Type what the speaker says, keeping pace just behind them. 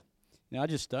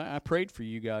I prayed for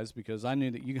you guys because I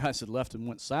knew that you guys had left and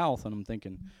went south, and I'm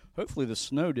thinking, hopefully the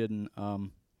snow didn't.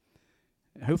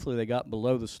 Hopefully they got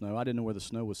below the snow. I didn't know where the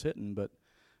snow was hitting, but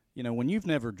when you've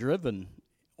never driven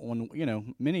on,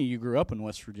 many of you grew up in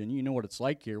West Virginia, you know what it's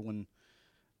like here when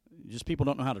just people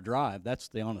don't know how to drive. That's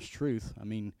the honest truth. I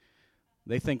mean,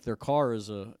 they think their car is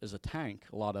a tank,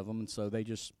 a lot of them, and so they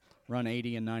just run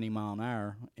 80 and 90 mile an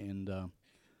hour.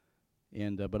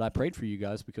 But I prayed for you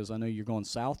guys because I know you're going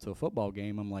south to a football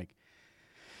game. I'm like,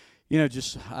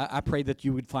 I prayed that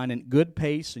you would find a good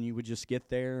pace and you would just get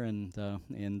there and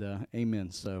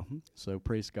amen. So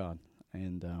praise God.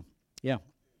 And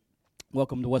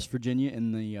welcome to West Virginia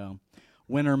in the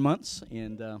winter months,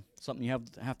 and something you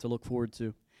have to look forward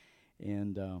to.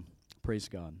 And praise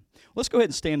God. Let's go ahead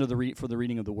and stand for the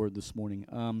reading of the Word this morning.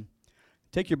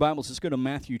 Take your Bibles. Let's go to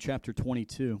Matthew chapter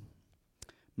 22.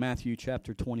 Matthew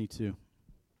chapter 22.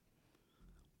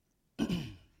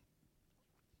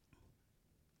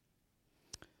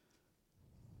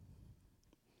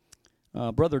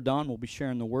 Brother Don will be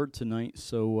sharing the Word tonight,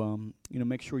 so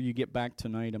make sure you get back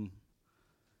tonight.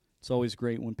 It's always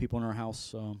great when people in our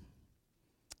house,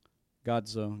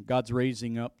 God's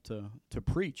raising up to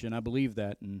preach, and I believe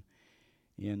that, and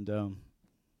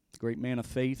great man of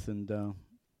faith, and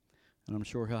I'm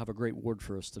sure he'll have a great word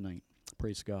for us tonight.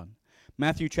 Praise God.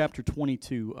 Matthew chapter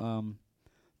 22,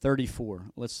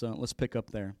 34. Let's pick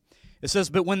up there. It says,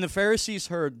 "But when the Pharisees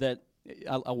heard that,"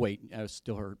 I'll wait. I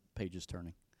still heard pages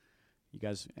turning. You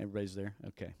guys, everybody's there?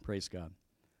 Okay, praise God.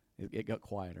 It got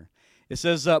quieter. It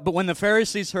says, "But when the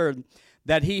Pharisees heard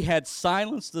that he had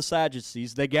silenced the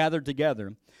Sadducees, they gathered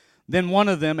together. Then one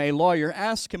of them, a lawyer,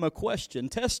 asked him a question,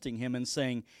 testing him and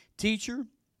saying, 'Teacher,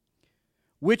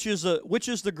 which is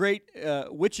the great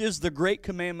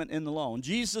commandment in the law?' And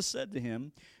Jesus said to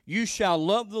him, 'You shall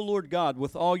love the Lord God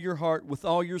with all your heart, with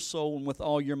all your soul, and with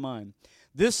all your mind.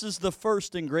 This is the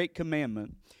first and great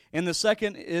commandment. And the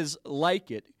second is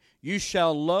like it. You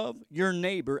shall love your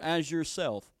neighbor as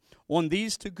yourself. On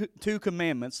these two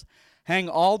commandments hang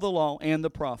all the law and the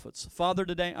prophets.'" Father,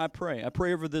 today I pray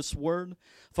over this word,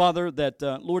 Father, that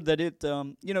Lord, that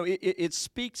it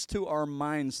speaks to our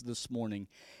minds this morning,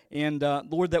 and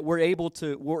Lord, that we're able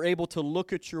to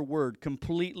look at your word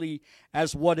completely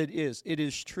as what it is. It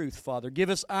is truth, Father. Give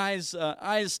us eyes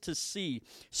to see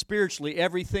spiritually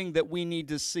everything that we need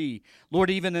to see, Lord.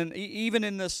 Even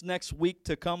in this next week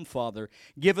to come, Father,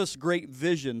 give us great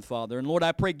vision, Father. And Lord,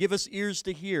 I pray, give us ears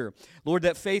to hear, Lord,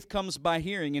 that faith comes by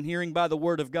hearing, and hearing by the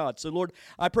word of God. So, Lord,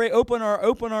 I pray, open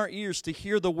our ears to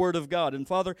hear the word of God. And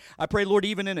Father, I pray, Lord,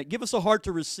 even in it, give us a heart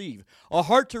to receive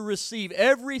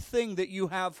everything that you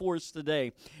have for us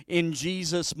today, in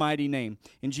Jesus' mighty name.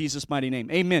 In Jesus' mighty name.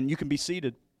 Amen. You can be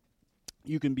seated.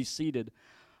 You can be seated.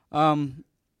 I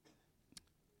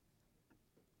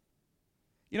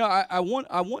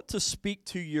want to speak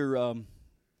to your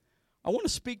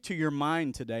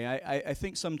mind today. I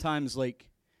think sometimes, like,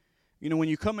 when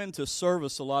you come into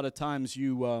service, a lot of times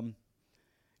we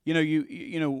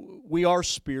are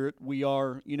spirit. We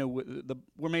are,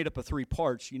 we're made up of three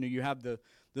parts. You have the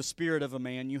spirit of a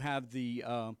man. You have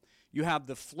the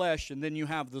flesh, and then you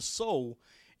have the soul.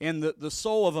 And the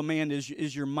soul of a man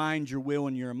is your mind, your will,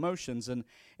 and your emotions. And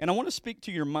I want to speak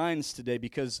to your minds today,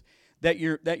 because that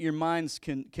your minds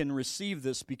can receive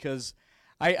this, because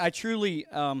I truly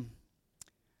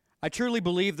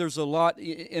believe there's a lot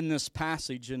in this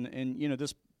passage, and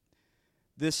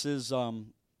this is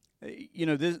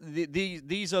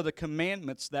these are the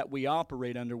commandments that we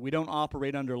operate under. We don't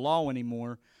operate under law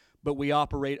anymore, but we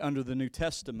operate under the New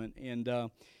Testament, and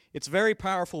it's very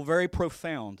powerful, very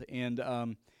profound, and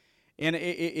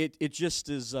it just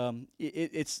is.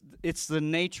 It's the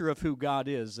nature of who God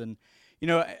is, and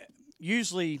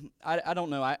usually I don't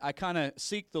know. I kind of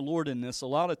seek the Lord in this a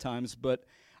lot of times, but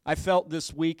I felt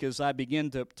this week as I began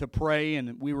to pray,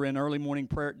 and we were in early morning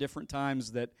prayer at different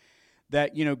times, that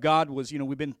God was,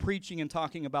 we've been preaching and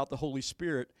talking about the Holy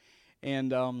Spirit,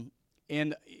 and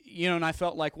I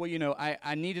felt like,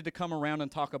 I needed to come around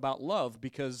and talk about love,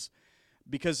 because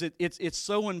it's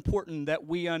so important that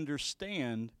we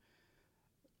understand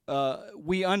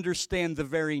the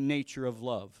very nature of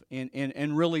love,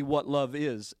 and really what love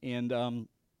is, and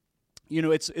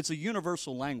it's a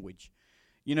universal language,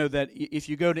 that if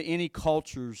you go to any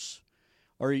cultures,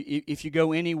 or if you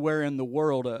go anywhere in the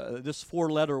world, this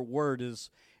four-letter word is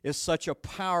such a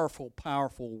powerful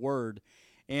word.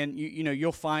 And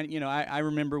you'll find, I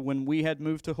remember when we had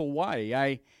moved to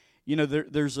Hawaii,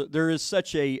 there's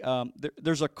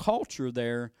a culture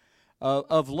there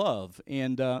of love,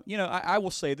 and I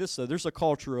will say this though, there's a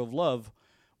culture of love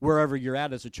wherever you're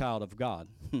at as a child of God.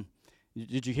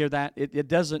 Did you hear that? It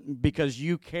doesn't because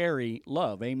you carry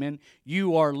love. Amen.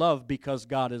 You are loved because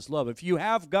God is love. If you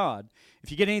have God,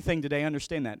 if you get anything today,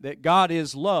 understand that God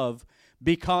is love.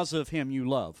 Because of him you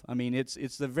love. I mean,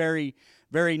 it's the very,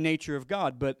 very nature of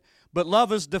God. But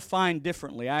love is defined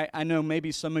differently. I know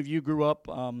maybe some of you grew up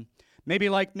maybe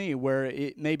like me, where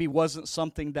it maybe wasn't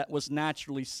something that was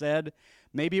naturally said.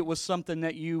 Maybe it was something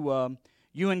that you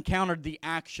encountered the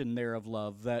action there of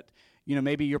love, that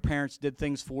maybe your parents did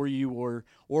things for you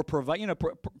or provide.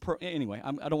 Anyway,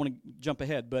 I don't want to jump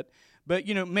ahead, but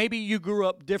maybe you grew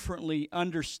up differently,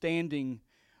 understanding.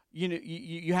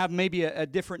 You have maybe a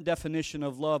different definition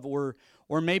of love, or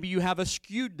maybe you have a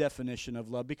skewed definition of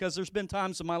love, because there's been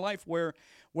times in my life where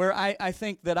I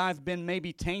think that I've been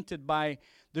maybe tainted by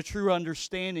the true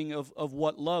understanding of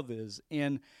what love is.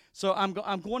 And so I'm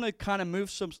going to kind of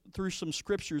move through some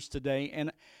scriptures today,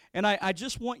 and I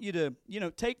just want you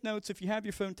to take notes. If you have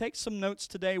your phone, take some notes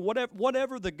today.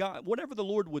 Whatever the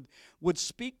Lord would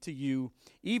speak to you,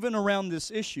 even around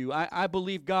this issue, I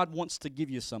believe God wants to give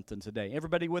you something today.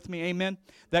 Everybody with me? Amen.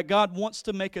 That God wants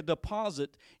to make a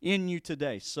deposit in you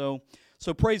today. So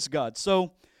praise God.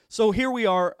 So here we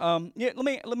are. Let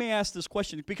me ask this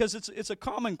question, because it's a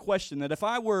common question that if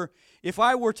I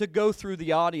were to go through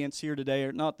the audience here today,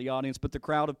 or not the audience, but the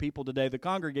crowd of people today, the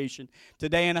congregation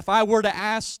today, and if I were to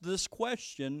ask this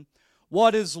question,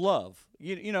 what is love?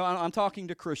 I'm talking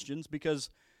to Christians, because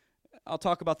I'll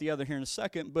talk about the other here in a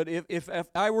second. But if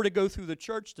I were to go through the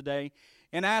church today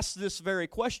and ask this very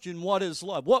question, what is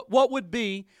love? What would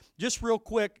be, just real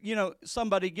quick?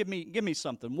 Somebody give me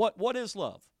something. What is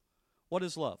love? What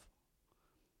is love?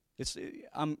 It's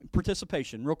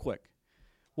participation, real quick.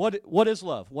 What is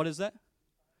love? What is that?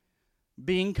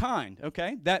 Being kind.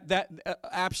 Okay, that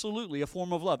absolutely a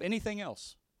form of love. Anything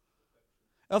else?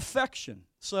 Affection.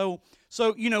 So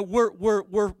we're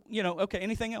okay.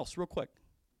 Anything else, real quick?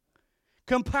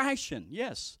 Compassion.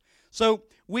 Yes. So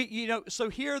so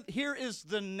here is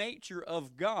the nature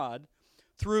of God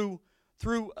through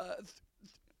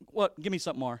what? Give me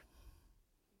something more.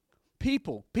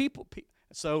 People.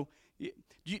 So,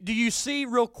 do you see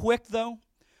real quick, though,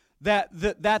 that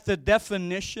the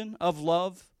definition of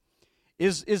love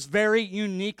is very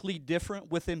uniquely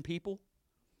different within people?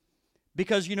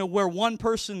 Because, where one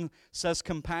person says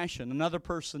compassion, another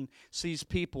person sees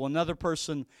people, another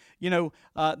person,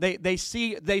 they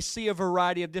see a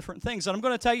variety of different things. And I'm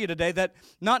going to tell you today that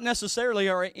not necessarily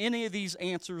are any of these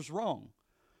answers wrong,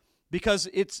 because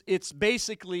it's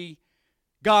basically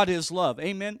God is love.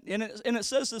 Amen? And it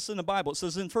says this in the Bible. It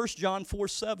says in 1 John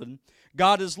 4:7,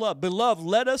 God is love. Beloved,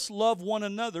 let us love one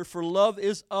another, for love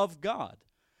is of God.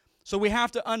 So we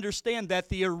have to understand that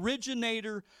the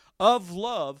originator of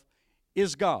love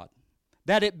is God.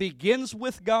 That it begins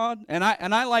with God. And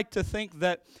I like to think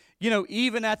that,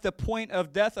 even at the point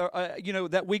of death,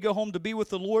 that we go home to be with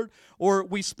the Lord, or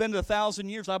we spend 1,000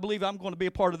 years, I believe I'm going to be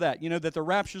a part of that. That the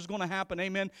rapture is going to happen,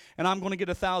 amen, and I'm going to get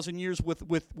 1,000 years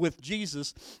with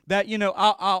Jesus. That,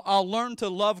 I'll learn to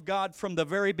love God from the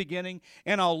very beginning,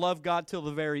 and I'll love God till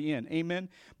the very end, amen.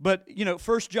 But,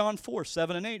 1 John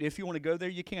 4:7 and 8, if you want to go there,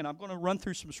 you can. I'm going to run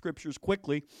through some scriptures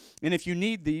quickly, and if you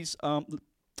need these,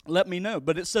 let me know.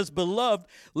 But it says, Beloved,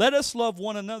 let us love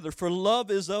one another, for love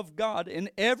is of God,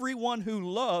 and everyone who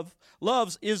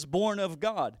loves is born of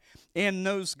God and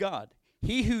knows God.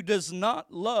 He who does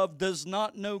not love does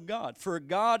not know God, for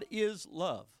God is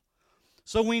love.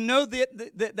 So we know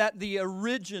that the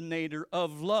originator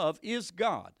of love is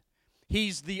God.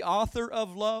 He's the author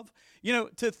of love.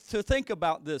 To think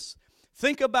about this,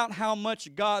 think about how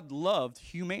much God loved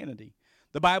humanity.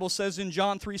 The Bible says in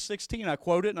John 3:16, I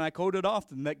quote it and I quote it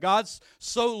often, that God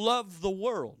so loved the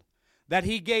world that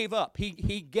he gave up.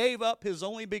 He gave up his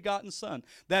only begotten Son,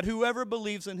 that whoever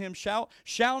believes in him shall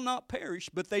not perish,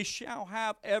 but they shall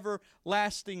have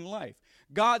everlasting life.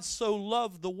 God so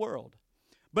loved the world.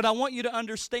 But I want you to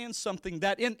understand something,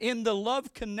 that in the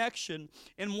love connection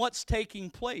and what's taking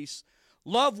place,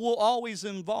 love will always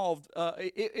involve,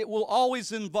 it will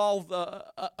always involve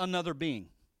another being.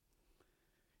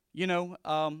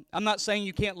 I'm not saying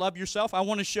you can't love yourself. I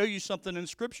want to show you something in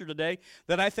Scripture today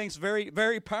that I think is very,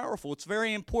 very powerful. It's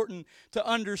very important to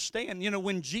understand.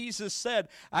 When Jesus said,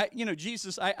 in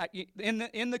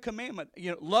the commandment,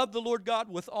 love the Lord God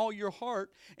with all your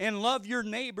heart and love your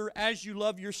neighbor as you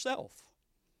love yourself.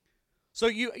 So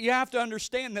you have to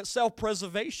understand that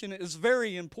self-preservation is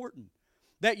very important.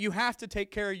 That you have to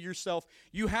take care of yourself.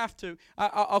 You have to.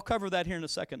 I'll cover that here in a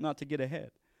second, not to get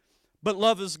ahead. But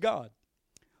love is God.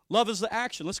 Love is the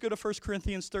action. Let's go to 1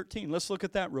 Corinthians 13. Let's look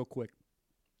at that real quick.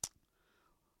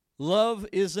 Love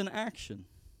is an action.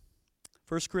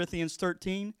 1 Corinthians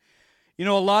 13. You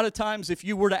know, a lot of times if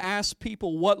you were to ask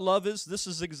people what love is, this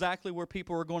is exactly where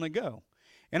people are going to go.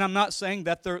 And I'm not saying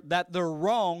that they're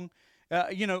wrong,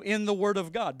 in the Word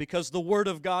of God, because the Word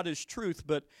of God is truth.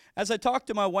 But as I talked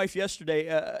to my wife yesterday,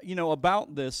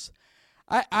 about this,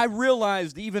 I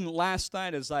realized even last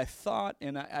night as I thought,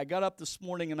 and I got up this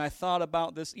morning and I thought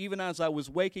about this, even as I was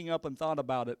waking up and thought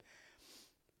about it,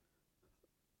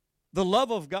 the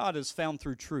love of God is found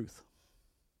through truth.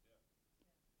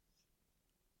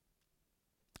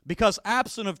 Because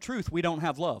absent of truth, we don't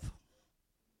have love.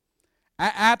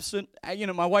 My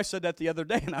wife said that the other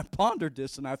day, and I pondered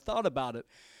this, and I thought about it.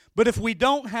 But if we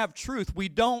don't have truth, we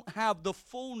don't have the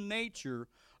full nature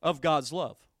of God's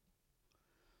love.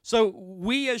 So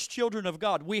we as children of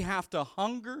God, we have to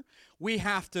hunger, we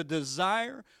have to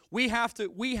desire, we have to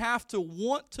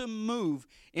want to move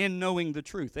in knowing the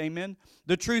truth. Amen?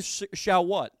 The truth shall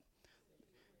what?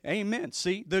 Amen.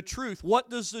 See, the truth, what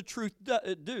does the truth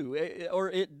do?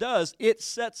 It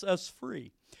sets us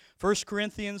free. 1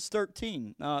 Corinthians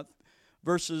 13,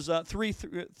 verses 3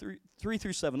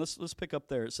 through 7. Let's pick up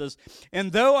there. It says,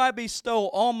 "And though I bestow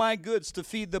all my goods to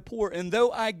feed the poor, and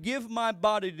though I give my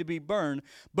body to be burned,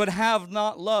 but have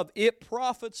not love, it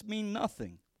profits me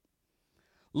nothing.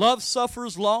 Love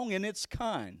suffers long, and it's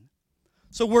kind."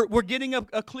 So we're getting a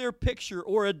clear picture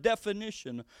or a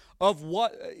definition of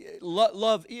what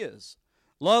love is.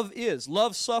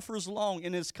 Love suffers long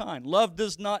and is kind. Love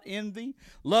does not envy.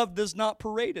 Love does not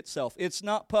parade itself. It's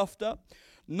not puffed up,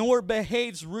 nor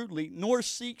behaves rudely, nor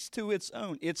seeks to its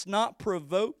own. It's not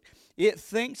provoked. It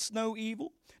thinks no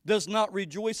evil, does not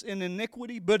rejoice in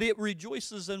iniquity, but it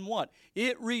rejoices in what?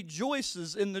 It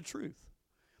rejoices in the truth.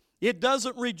 It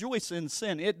doesn't rejoice in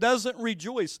sin. It doesn't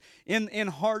rejoice in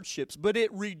hardships, but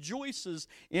it rejoices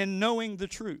in knowing the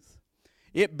truth.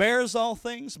 It bears all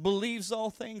things, believes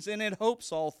all things, and it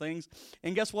hopes all things.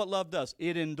 And guess what love does?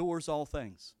 It endures all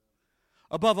things.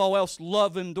 Above all else,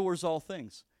 love endures all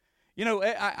things. You know,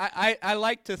 I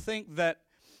like to think that,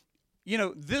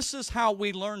 this is how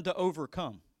we learn to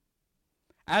overcome.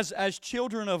 As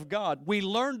children of God, we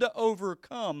learn to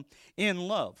overcome in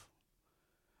love.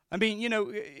 I mean,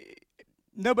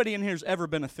 nobody in here has ever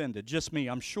been offended, just me,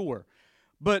 I'm sure.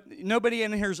 But nobody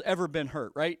in here has ever been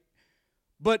hurt, right?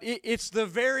 But it's the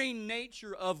very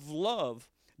nature of love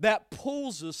that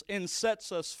pulls us and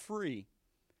sets us free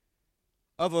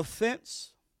of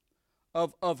offense,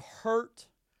 of hurt,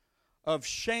 of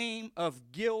shame,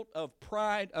 of guilt, of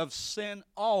pride, of sin,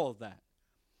 all of that.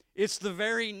 It's the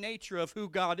very nature of who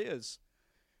God is.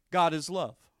 God is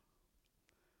love.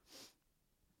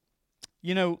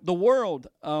 The world,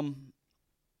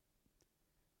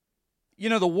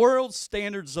 the world's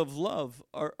standards of love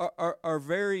are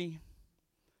very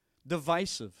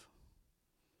divisive.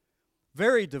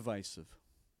 Very divisive.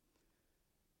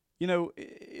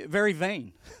 Very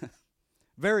vain.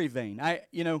 Very vain. I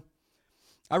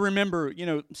remember,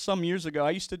 some years ago,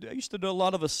 I used to do a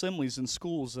lot of assemblies in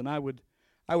schools, and I would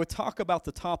talk about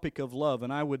the topic of love,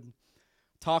 and I would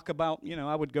talk about,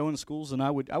 I would go in schools, and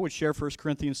I would share 1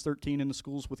 Corinthians 13 in the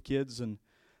schools with kids, and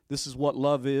this is what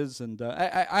love is, and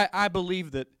I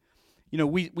believe that,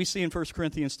 we see in 1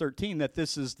 Corinthians 13 that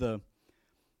this is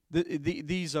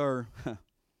these are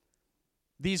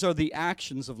the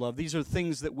actions of love. These are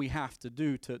things that we have to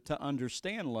do to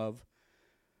understand love.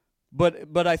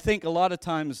 But I think a lot of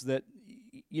times that,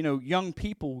 young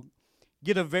people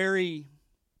get a very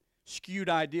skewed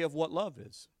idea of what love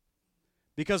is.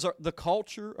 Because the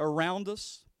culture around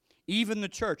us, even the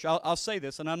church, I'll say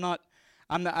this, and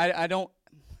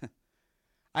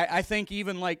I think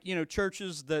even like,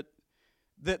 churches that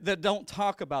don't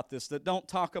talk about this, that don't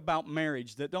talk about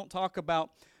marriage, that don't talk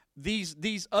about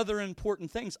these other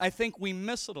important things, I think we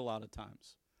miss it a lot of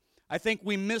times. I think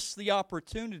we miss the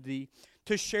opportunity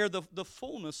to share the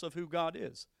fullness of who God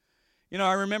is.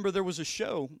 I remember there was a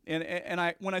show,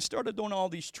 and when I started doing all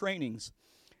these trainings,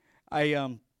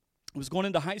 I was going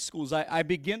into high schools. I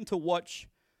began to watch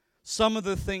some of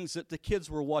the things that the kids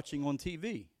were watching on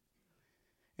TV.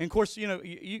 And of course,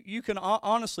 you can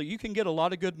honestly, you can get a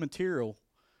lot of good material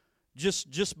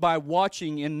just by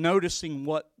watching and noticing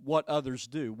what others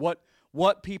do,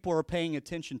 what people are paying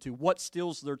attention to, what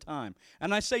steals their time.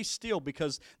 And I say steal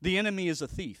because the enemy is a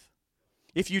thief.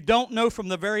 If you don't know from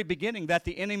the very beginning that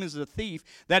the enemy is a thief,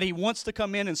 that he wants to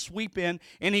come in and sweep in,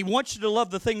 and he wants you to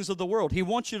love the things of the world. He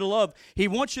wants you to love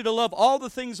all the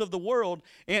things of the world,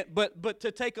 but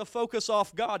to take a focus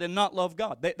off God and not love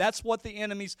God. That's what the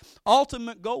enemy's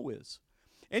ultimate goal is.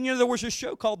 And there was a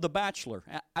show called The Bachelor.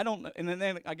 And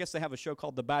then I guess they have a show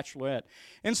called The Bachelorette.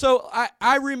 And so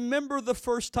I remember the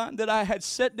first time that I had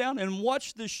sat down and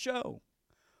watched this show.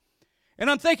 And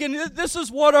I'm thinking, this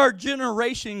is what our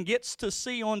generation gets to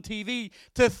see on TV,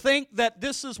 to think that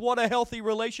this is what a healthy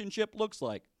relationship looks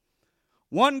like.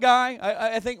 One guy,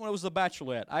 I think when it was The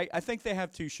Bachelorette, I think they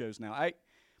have 2 shows now.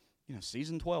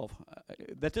 Season 12,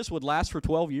 that this would last for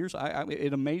 12 years,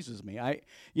 it amazes me.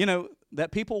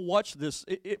 That people watch this,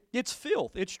 it's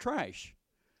filth, it's trash.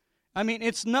 I mean,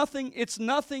 it's nothing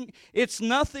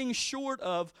short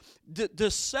of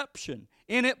deception,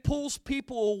 and it pulls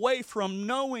people away from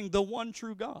knowing the one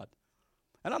true God.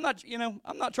 And I'm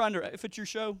not trying to, if it's your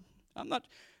show,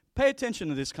 pay attention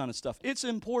to this kind of stuff. It's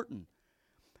important.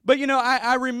 But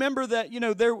I remember that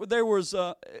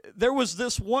there was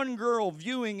this one girl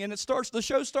viewing, and the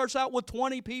show starts out with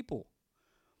 20 people,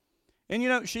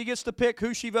 and she gets to pick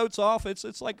who she votes off.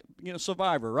 It's like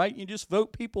Survivor, right? You just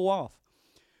vote people off.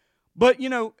 But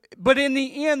in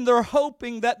the end, they're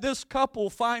hoping that this couple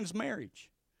finds marriage.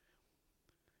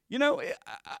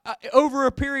 Over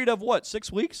a period of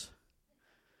 6 weeks.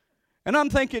 And I'm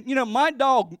thinking, my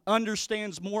dog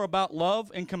understands more about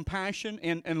love and compassion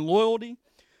and loyalty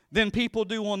than people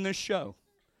do on this show.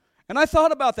 And I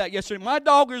thought about that yesterday. My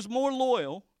dog is more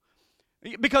loyal,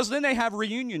 because then they have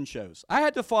reunion shows. I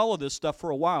had to follow this stuff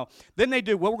for a while. Then they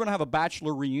do, we're going to have a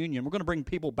bachelor reunion. We're going to bring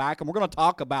people back, and we're going to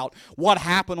talk about what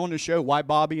happened on the show, why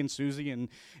Bobby and Susie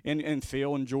and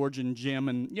Phil and George and Jim,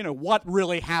 and what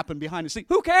really happened behind the scenes.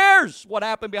 Who cares what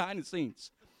happened behind the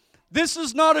scenes? This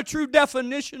is not a true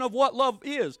definition of what love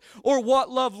is or what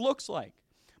love looks like.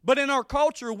 But in our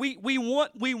culture, we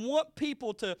want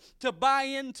people to buy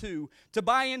into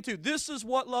this is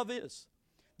what love is.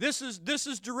 This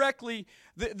is directly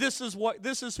this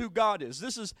is who God is.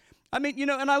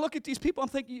 And I look at these people, I'm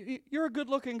thinking, you're a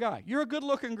good-looking guy, you're a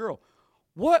good-looking girl.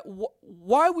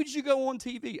 Why would you go on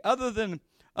TV other than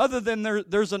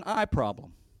there's an eye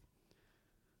problem?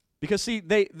 Because see,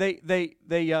 they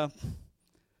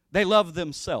love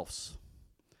themselves.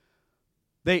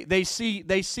 They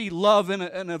see love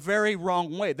in a very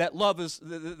wrong way. That love is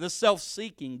the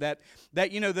self-seeking. That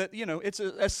it's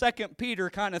a 2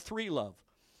 Peter kind of 3 love.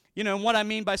 And what I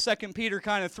mean by 2 Peter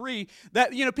kind of 3,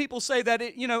 that people say that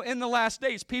in the last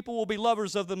days people will be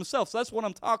lovers of themselves. That's what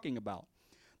I'm talking about.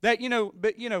 That you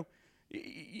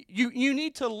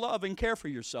need to love and care for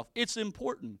yourself. It's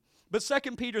important. But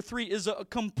 2 Peter 3 is a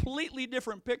completely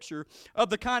different picture of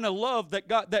the kind of love that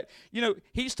God,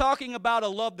 he's talking about a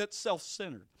love that's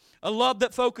self-centered, a love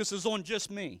that focuses on just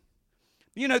me.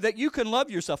 That you can love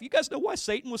yourself. You guys know why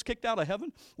Satan was kicked out of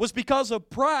heaven? Was because of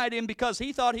pride and because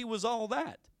he thought he was all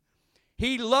that.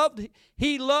 He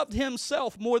loved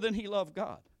himself more than he loved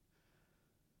God.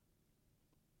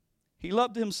 He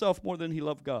loved himself more than he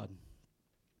loved God.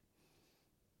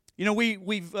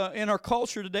 We've in our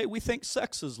culture today, we think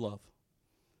sex is love.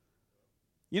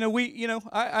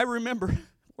 I remember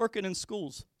working in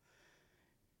schools.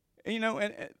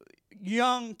 And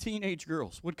young teenage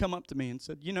girls would come up to me and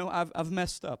said, I've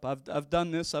messed up. I've done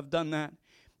this, I've done that.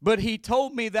 But he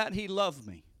told me that he loved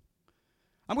me.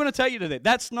 I'm going to tell you today,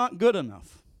 that's not good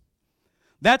enough.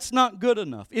 That's not good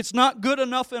enough. It's not good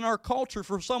enough in our culture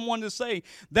for someone to say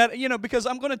that, because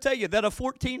I'm going to tell you that a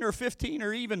 14 or 15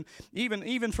 or even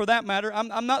for that matter,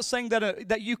 I'm not saying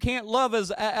that you can't love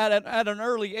at an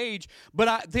early age,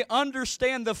 but to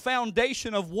understand the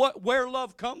foundation of where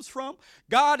love comes from.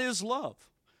 God is love.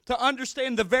 To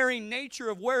understand the very nature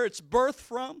of where it's birthed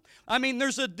from.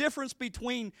 There's a difference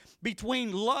between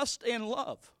lust and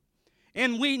love.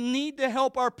 And we need to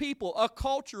help our people, a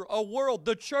culture, a world,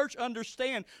 the church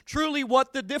understand truly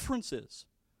what the difference is.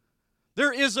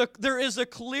 There is a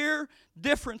clear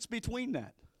difference between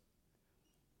that.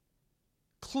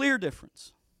 Clear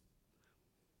difference.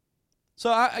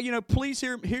 So please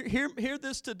hear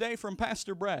this today from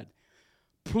Pastor Brad.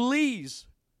 Please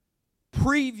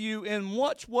preview and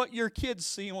watch what your kids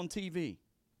see on TV.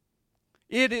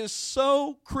 It is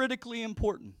so critically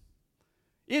important.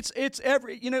 It's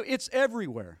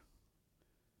everywhere.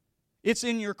 It's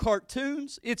in your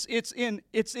cartoons. It's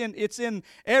in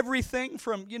everything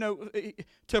from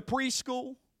to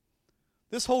preschool.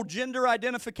 This whole gender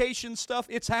identification stuff,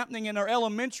 it's happening in our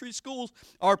elementary schools,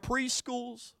 our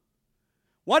preschools.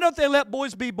 Why don't they let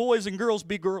boys be boys and girls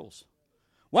be girls?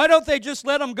 Why don't they just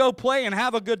let them go play and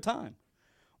have a good time?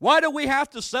 Why do we have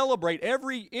to celebrate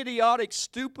every idiotic,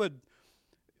 stupid?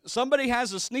 Somebody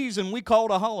has a sneeze and we call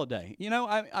it a holiday.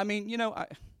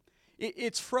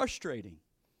 It's frustrating.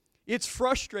 It's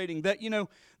frustrating that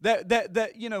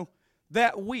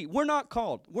we're not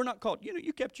called.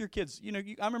 You kept your kids.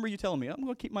 I remember you telling me I'm going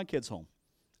to keep my kids home.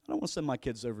 I don't want to send my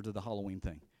kids over to the Halloween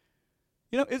thing.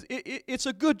 It's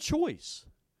a good choice.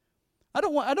 I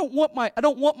don't want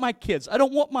my kids. I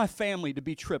don't want my family to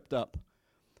be tripped up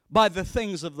by the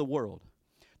things of the world.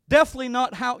 Definitely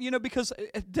not how, because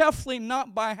definitely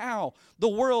not by how the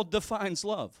world defines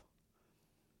love.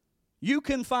 You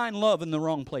can find love in the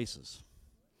wrong places.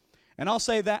 And I'll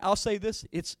say this,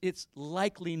 it's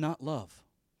likely not love.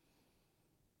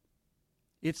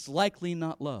 It's likely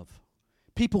not love.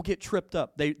 People get tripped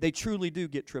up. They truly do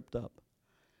get tripped up.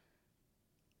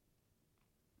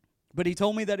 But he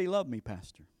told me that he loved me,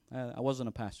 Pastor. I wasn't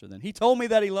a pastor then. He told me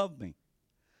that he loved me.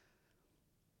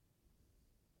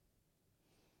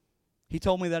 He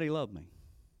told me that he loved me.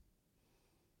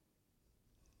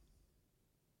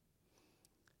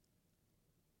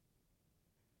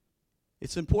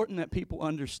 It's important that people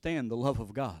understand the love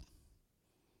of God.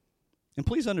 And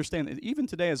please understand that even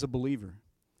today as a believer,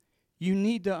 you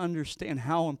need to understand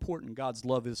how important God's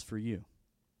love is for you.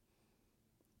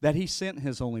 That he sent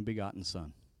his only begotten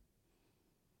Son.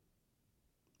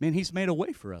 Man, he's made a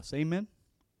way for us. Amen?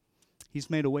 He's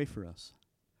made a way for us.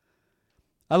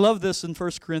 I love this in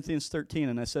 1 Corinthians 13,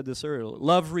 and I said this earlier.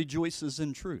 Love rejoices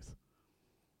in truth.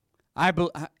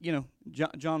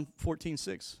 John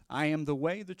 14:6. I am the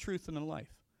way, the truth, and the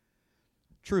life.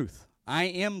 Truth. I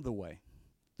am the way,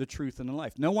 the truth, and the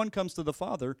life. No one comes to the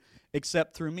Father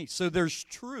except through me. So there's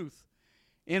truth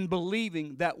in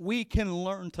believing that we can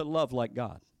learn to love like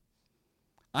God.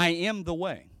 I am the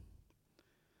way.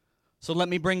 So let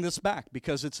me bring this back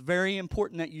because it's very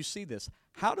important that you see this.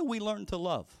 How do we learn to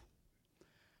love?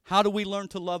 How do we learn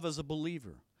to love as a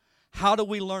believer? How do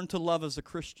we learn to love as a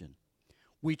Christian?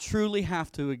 We truly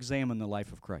have to examine the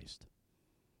life of Christ.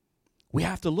 We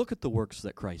have to look at the works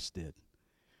that Christ did.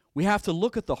 We have to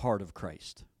look at the heart of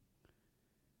Christ.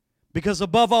 Because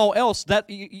above all else, that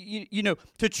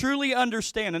to truly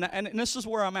understand, and this is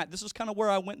where I'm at, this is kind of where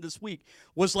I went this week,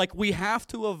 was like we have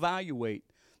to evaluate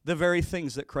the very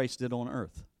things that Christ did on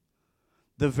earth.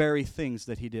 The very things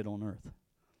that he did on earth.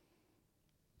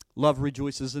 Love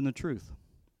rejoices in the truth.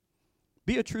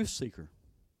 Be a truth seeker.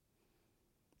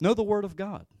 Know the Word of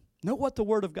God. Know what the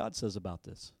Word of God says about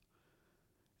this.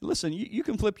 Listen, you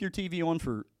can flip your TV on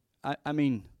for,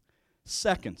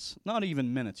 seconds, not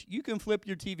even minutes. You can flip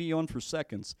your TV on for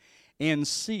seconds and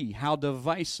see how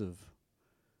divisive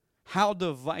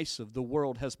the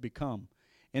world has become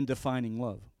in defining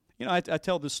love. I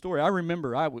tell this story. I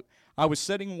remember I was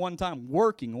sitting one time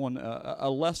working on a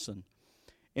lesson,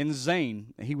 and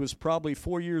Zane, he was probably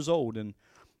 4 years old, and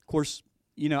of course,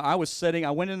 I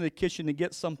went into the kitchen to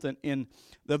get something, and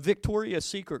the Victoria's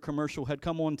Secret commercial had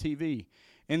come on TV.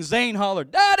 And Zane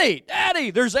hollered, Daddy,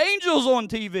 there's angels on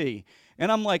TV.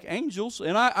 And I'm like, angels?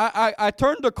 And I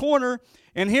turned the corner,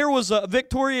 and here was a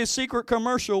Victoria's Secret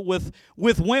commercial with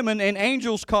women in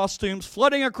angels' costumes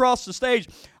flooding across the stage.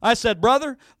 I said,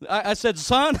 brother, I said,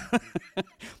 son,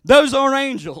 those aren't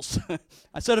angels.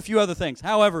 I said a few other things.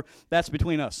 However, that's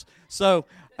between us. So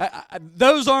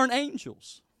those aren't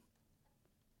angels.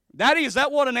 Daddy, is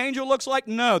that what an angel looks like?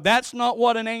 No, that's not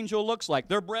what an angel looks like.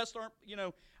 Their breasts aren't,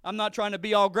 I'm not trying to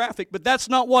be all graphic, but that's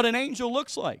not what an angel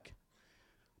looks like.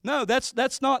 No,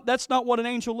 that's not what an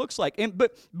angel looks like.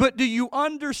 But do you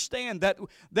understand that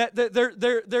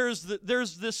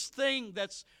there's this thing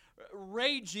that's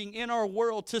raging in our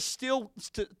world to steal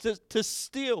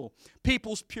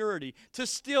people's purity, to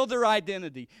steal their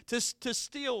identity, to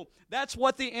steal. That's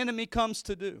what the enemy comes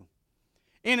to do.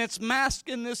 And it's masked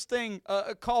in this thing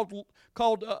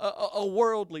called a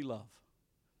worldly love.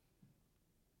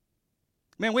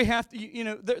 Man, we have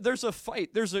to, there's a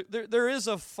fight. There is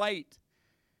a fight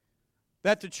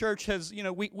that the church has,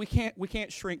 we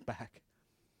can't shrink back.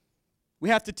 We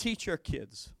have to teach our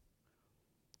kids.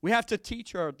 We have to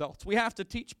teach our adults. We have to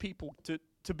teach people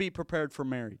to be prepared for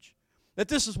marriage. That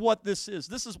this is what this is.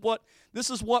 This is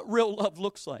what real love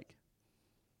looks like.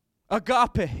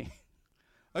 Agape.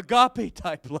 Agape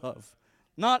type love.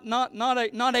 Not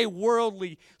a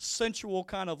worldly, sensual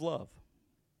kind of love.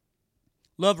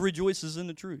 Love rejoices in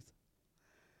the truth.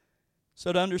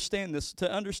 So to understand this,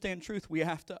 to understand truth, we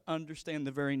have to understand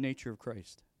the very nature of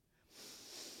Christ.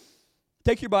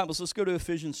 Take your Bibles, let's go to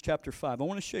Ephesians chapter 5. I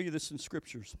want to show you this in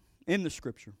the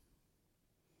Scripture.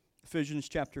 Ephesians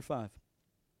chapter 5.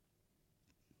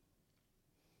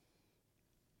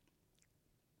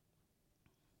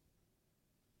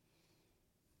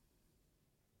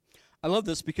 I love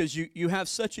this because you have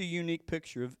such a unique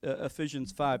picture of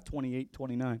Ephesians 5, 28,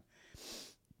 29.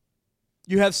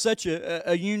 You have such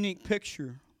a unique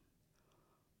picture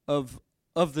of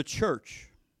the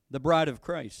church, the bride of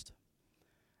Christ,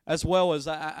 as well as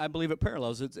I believe it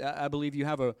parallels. I believe you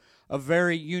have a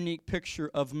very unique picture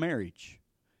of marriage.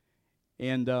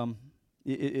 And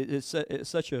it's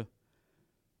such a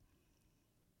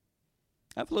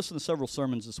I've listened to several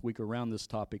sermons this week around this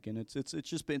topic, and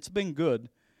it's been good.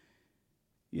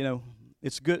 You know,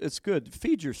 it's good. It's good.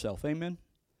 Feed yourself, amen.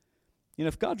 You know,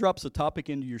 if God drops a topic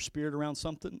into your spirit around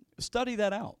something, study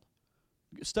that out.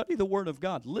 Study the Word of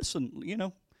God. Listen. You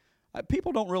know,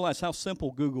 people don't realize how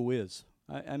simple Google is.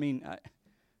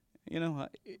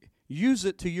 Use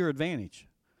it to your advantage.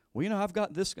 Well, you know, I've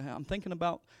got this. I'm thinking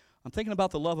about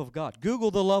the love of God.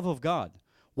 Google the love of God.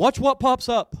 Watch what pops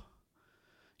up.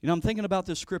 You know, I'm thinking about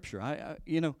this scripture.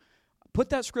 Put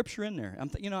that scripture in there.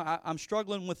 I'm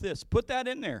struggling with this. Put that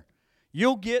in there.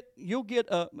 You'll get.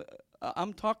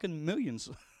 I'm talking millions.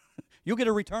 You'll get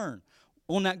a return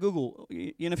on that Google.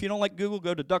 You know, if you don't like Google,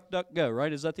 go to DuckDuckGo.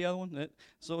 Right? Is that the other one?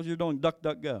 So you're doing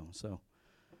DuckDuckGo. So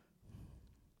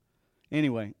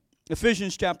anyway,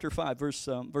 Ephesians chapter 5, verse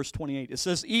 28. It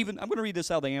says, I'm going to read this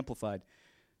how they Amplified.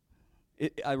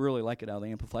 I really like it how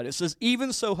they Amplified. It says,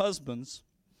 even so husbands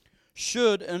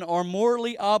should and are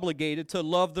morally obligated to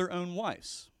love their own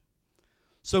wives.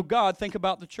 So God, think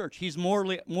about the church. He's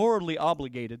morally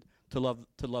obligated to love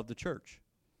the church.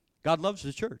 God loves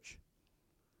the church.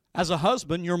 As a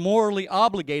husband, you're morally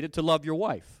obligated to love your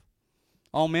wife.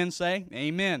 All men say,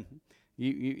 amen.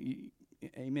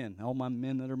 Amen. All my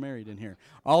men that are married in here.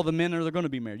 All the men that are going to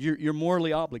be married. You're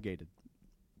morally obligated.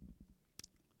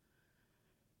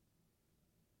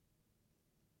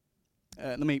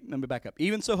 Let me back up.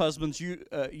 Even so, husbands,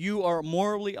 you are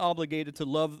morally obligated to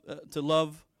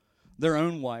love their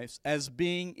own wives as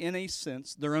being, in a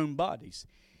sense, their own bodies.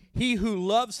 He who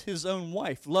loves his own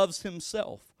wife loves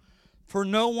himself. For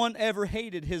no one ever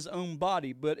hated his own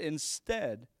body, but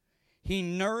instead he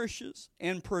nourishes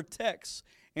and protects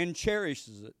and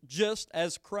cherishes it, just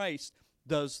as Christ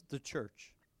does the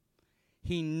church.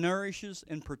 He nourishes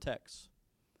and protects.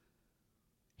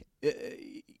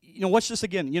 Watch this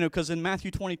again. Because in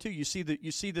Matthew 22, you see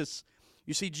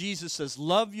Jesus says,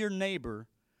 "Love your neighbor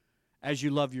as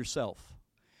you love yourself."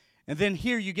 And then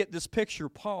here you get this picture.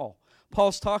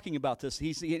 Paul's talking about this.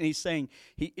 He's saying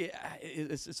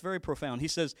it's very profound. He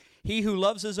says, "He who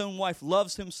loves his own wife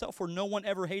loves himself, for no one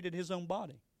ever hated his own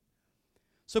body."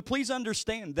 So please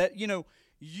understand that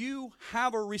you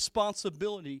have a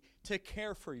responsibility to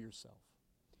care for yourself.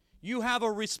 You have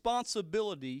a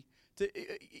responsibility to,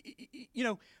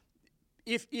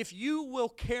 if you will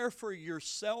care for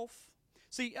yourself.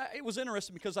 See, it was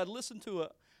interesting because I listened to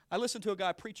a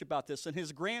guy preach about this, and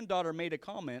his granddaughter made a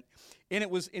comment, and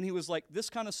he was like, this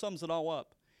kind of sums it all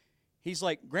up. He's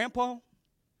like, "Grandpa,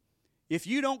 if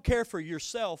you don't care for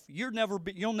yourself, you'll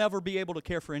never be able to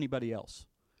care for anybody else."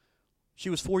 She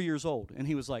was 4 years old, and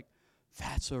he was like,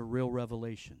 that's a real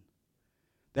revelation.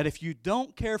 That if you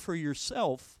don't care for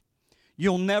yourself,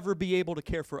 you'll never be able to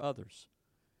care for others.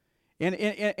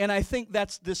 And I think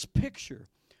that's this picture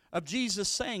of Jesus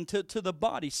saying to the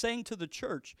body, saying to the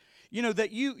church,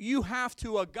 that you have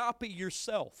to agape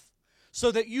yourself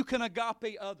so that you can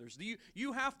agape others.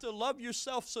 You have to love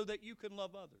yourself so that you can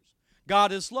love others.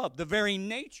 God is love. The very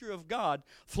nature of God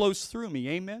flows through me.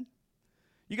 Amen?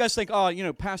 You guys think,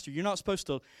 Pastor, you're not supposed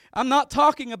to. I'm not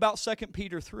talking about 2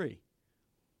 Peter 3.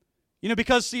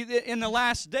 Because see, in the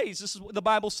last days, this is what the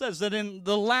Bible says, that in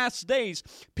the last days,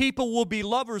 people will be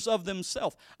lovers of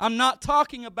themselves. I'm not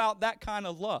talking about that kind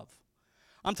of love.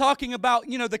 I'm talking about,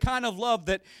 the kind of love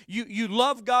that you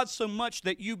love God so much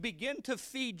that you begin to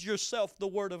feed yourself the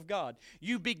Word of God.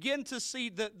 You begin to see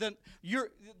the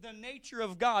nature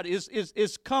of God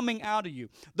is coming out of you.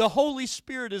 The Holy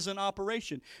Spirit is in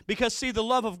operation. Because, see, the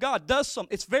love of God does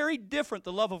something. It's very different,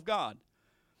 the love of God,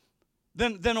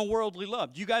 than a worldly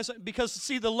love. You guys, because,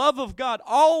 see, the love of God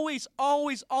always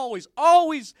will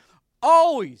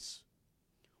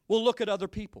look at other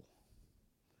people.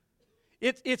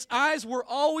 Its eyes will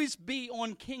always be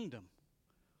on kingdom.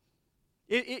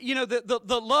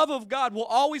 The love of God will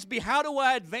always be, how do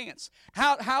I advance?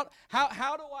 How do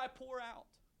I pour out?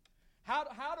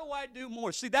 How do I do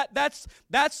more? See, that's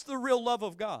the real love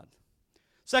of God.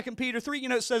 2 Peter 3,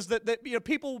 it says that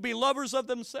people will be lovers of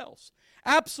themselves.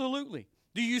 Absolutely.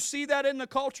 Do you see that in the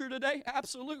culture today?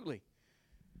 Absolutely.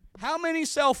 How many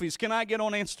selfies can I get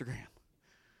on Instagram?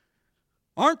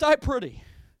 Aren't I pretty?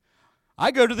 I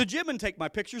go to the gym and take my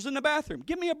pictures in the bathroom.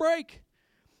 Give me a break.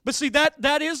 But see,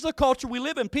 that is the culture we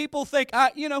live in. People think,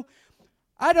 I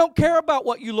don't care about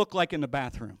what you look like in the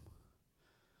bathroom.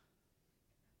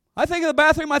 I think in the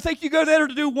bathroom, I think you go there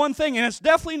to do one thing, and it's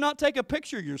definitely not take a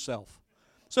picture of yourself.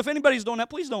 So if anybody's doing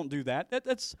that, please don't do that.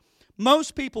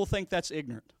 Most people think that's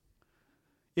ignorant.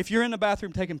 If you're in the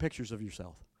bathroom taking pictures of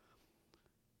yourself.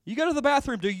 You go to the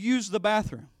bathroom to use the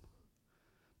bathroom.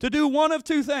 To do one of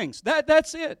two things.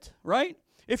 That's it, right?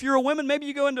 If you're a woman, maybe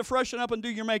you go in to freshen up and do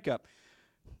your makeup.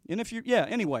 And if you, yeah,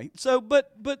 anyway. So,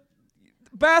 but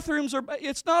bathrooms are,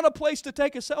 it's not a place to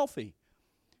take a selfie.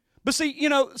 But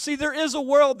see, there is a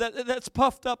world that's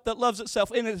puffed up, that loves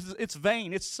itself, and it's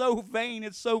vain. It's so vain.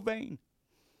 It's so vain.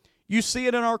 You see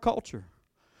it in our culture.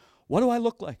 What do I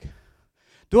look like?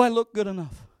 Do I look good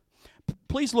enough?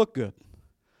 Please look good.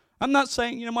 I'm not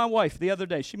saying, my wife the other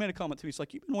day, she made a comment to me. She's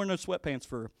like, you've been wearing those sweatpants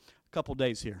for a couple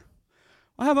days here.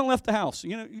 I haven't left the house.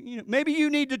 Maybe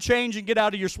you need to change and get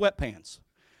out of your sweatpants.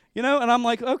 And I'm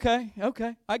like, okay,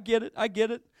 I get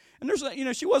it. And there's,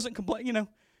 she wasn't complaining,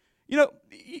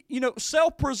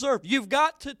 self-preserve. You've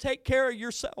got to take care of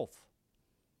yourself.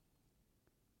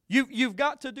 You've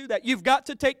got to do that. You've got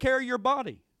to take care of your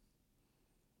body.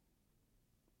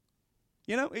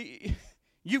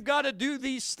 You've got to do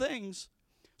these things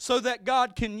so that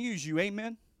God can use you.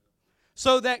 Amen?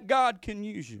 So that God can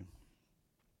use you.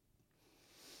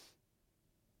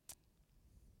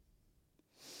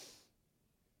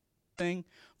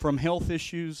 From health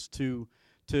issues to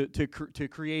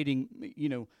creating,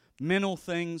 mental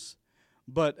things,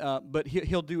 but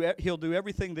he'll do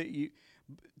everything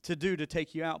to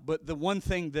take you out. But the one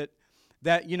thing that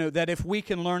if we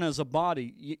can learn as a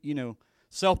body,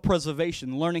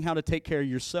 self-preservation, learning how to take care of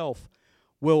yourself,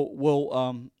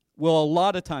 will a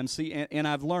lot of times see. And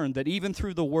I've learned that even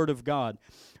through the Word of God,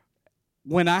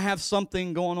 when I have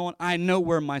something going on, I know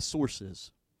where my source is.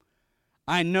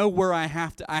 I know where I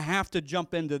have to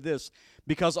jump into this,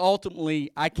 because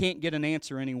ultimately I can't get an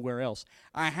answer anywhere else.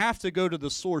 I have to go to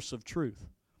the source of truth,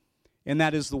 and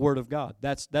that is the Word of God.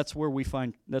 That's where we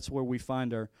find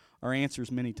our answers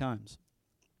many times.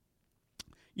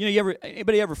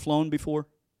 Anybody ever flown before?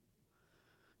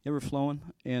 You ever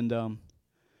flown? And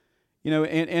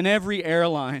in every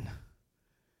airline,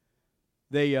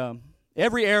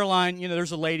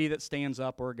 there's a lady that stands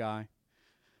up, or a guy.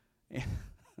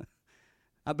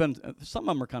 Some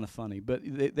of them are kind of funny, but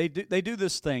they do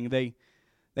this thing. They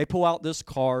pull out this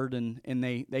card and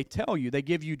they tell you, they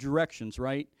give you directions,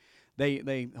 right?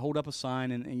 They hold up a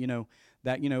sign and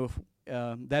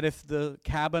that if the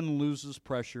cabin loses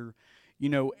pressure,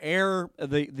 air,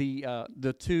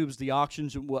 the tubes, the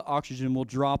oxygen will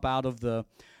drop out of the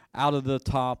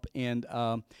top. And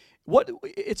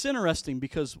it's interesting,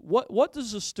 because what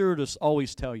does the stewardess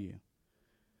always tell you?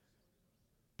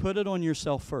 Put it on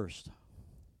yourself first.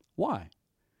 Why?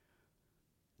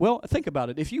 Well, think about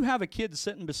it. If you have a kid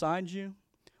sitting beside you,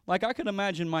 like I could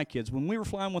imagine my kids, when we were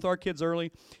flying with our kids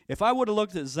early, if I would have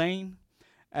looked at Zane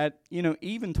at,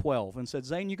 even 12 and said,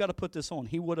 Zane, you got to put this on,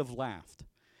 he would have laughed.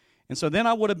 And so then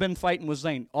I would have been fighting with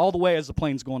Zane all the way as the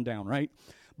plane's going down, right?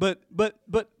 But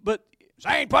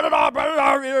Zane, put it on,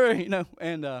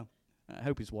 and I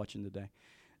hope he's watching today.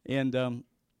 And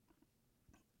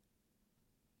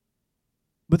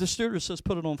but the stewardess says,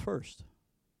 put it on first.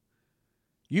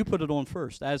 You put it on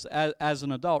first as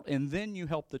an adult, and then you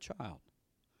help the child.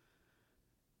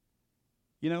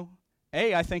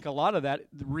 I think a lot of that,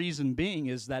 the reason being,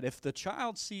 is that if the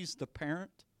child sees the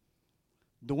parent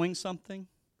doing something,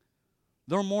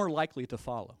 they're more likely to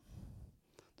follow.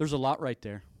 There's a lot right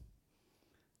there.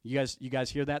 You guys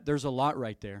hear that? There's a lot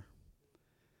right there.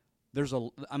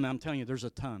 I'm telling you, there's a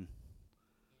ton.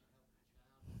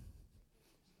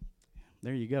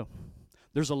 There you go.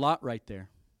 There's a lot right there.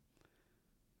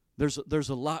 There's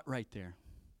a lot right there.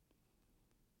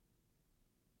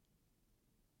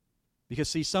 Because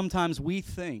see, sometimes we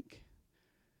think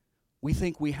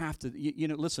we have to.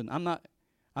 Listen. I'm not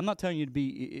telling you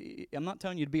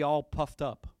to be all puffed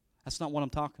up. That's not what I'm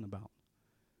talking about.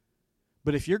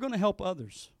 But if you're going to help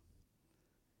others,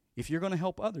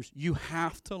 you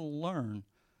have to learn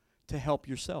to help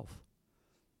yourself.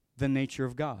 The nature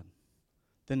of God.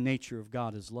 The nature of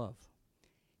God is love.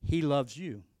 He loves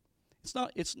you. It's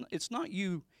not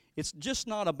you. It's just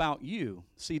not about you.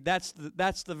 See, that's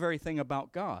the very thing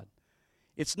about God.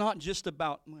 It's not just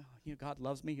about, God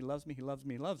loves me, He loves me, He loves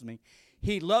me, He loves me.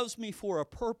 He loves me for a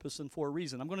purpose and for a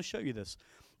reason. I'm going to show you this.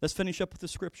 Let's finish up with the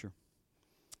scripture.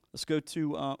 Let's go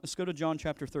to John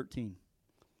chapter 13.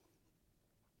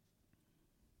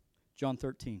 John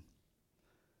 13.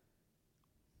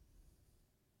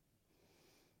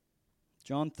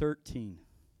 John 13.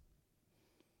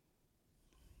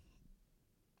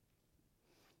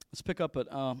 Let's pick up at,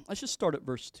 let's just start at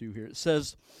verse 2 here. It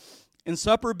says, "In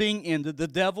supper being ended, the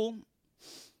devil,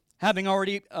 having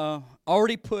already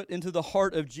put into the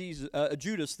heart of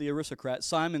Judas the aristocrat,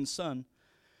 Simon's son,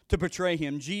 to betray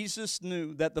him, Jesus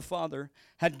knew that the Father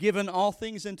had given all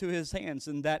things into his hands,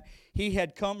 and that he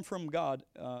had come from God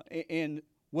and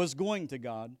was going to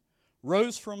God,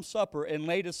 rose from supper and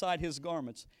laid aside his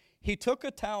garments. He took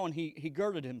a towel and he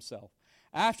girded himself.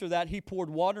 After that, he poured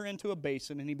water into a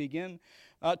basin, and he began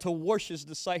to wash his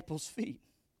disciples' feet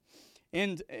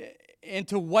and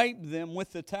to wipe them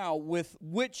with the towel with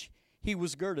which he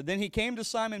was girded. Then he came to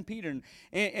Simon Peter,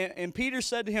 and Peter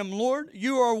said to him, Lord,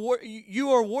 you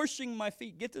are washing my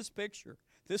feet. Get this picture.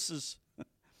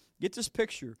 Get this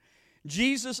picture.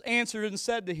 Jesus answered and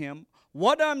said to him,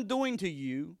 what I'm doing to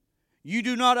you, you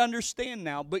do not understand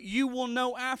now, but you will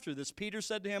know after this. Peter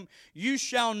said to him, you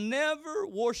shall never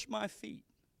wash my feet.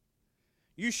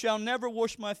 You shall never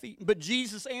wash my feet. But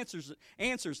Jesus answers,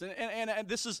 and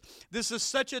this is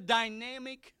such a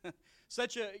dynamic,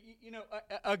 such a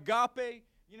agape,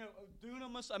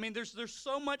 dunamis. I mean, there's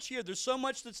so much here. There's so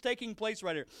much that's taking place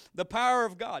right here. The power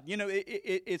of God.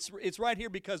 It's right here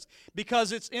because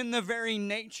it's in the very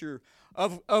nature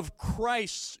of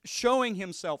Christ showing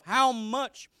Himself how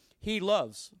much He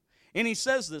loves. And He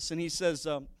says this, and He says,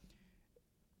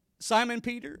 Simon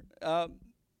Peter,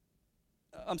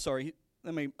 I'm sorry.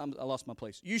 I lost my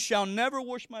place. You shall never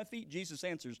wash my feet, Jesus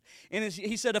answers. And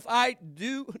he said, if I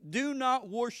do not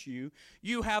wash you,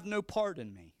 you have no part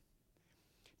in me.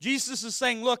 Jesus is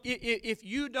saying, look, if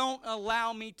you don't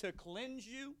allow me to cleanse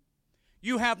you,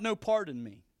 you have no part in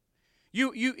me.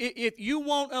 If you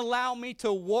won't allow me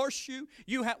to wash you,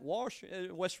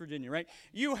 West Virginia, right?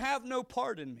 You have no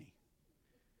part in me.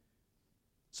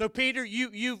 So Peter,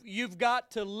 you've got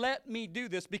to let me do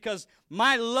this because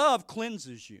my love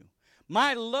cleanses you.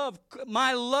 My love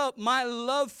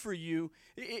for you,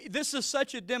 this is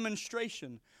such a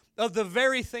demonstration of the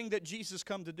very thing that Jesus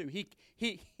come to do.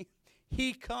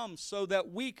 He comes so that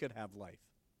we could have life.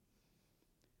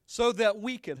 So that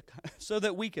we could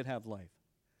have life.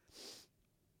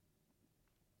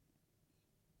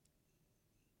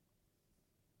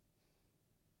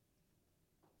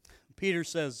 Peter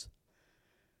says,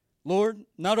 Lord,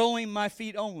 not only my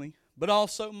feet only, but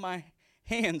also my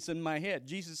hands and my head.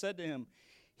 Jesus said to him,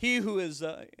 he who is,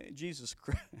 Jesus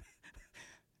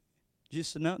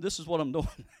said, no, this is what I'm doing.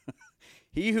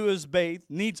 He who is bathed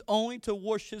needs only to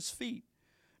wash his feet,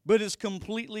 but is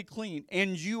completely clean.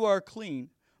 And you are clean,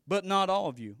 but not all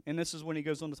of you. And this is when he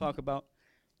goes on to talk about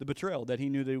the betrayal, that he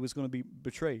knew that he was going to be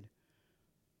betrayed.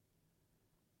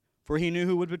 For he knew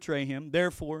who would betray him.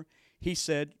 Therefore, he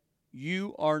said,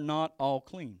 you are not all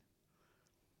clean.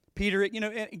 Peter,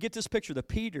 get this picture.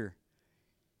 Peter,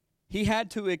 he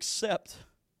had to accept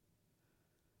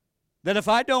that if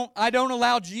I don't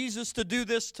allow Jesus to do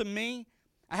this to me,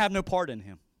 I have no part in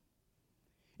Him.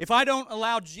 If I don't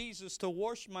allow Jesus to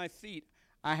wash my feet,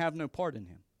 I have no part in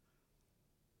Him.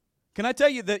 Can I tell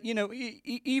you that,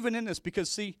 even in this, because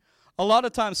see, a lot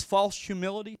of times false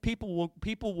humility, people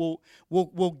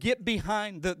will get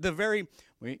behind the very,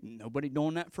 wait, nobody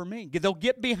doing that for me. They'll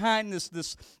get behind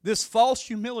this false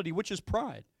humility, which is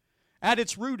pride. At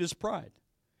its root is pride.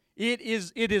 It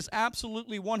is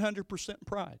absolutely 100%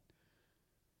 pride.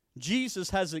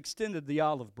 Jesus has extended the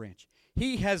olive branch.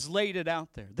 He has laid it out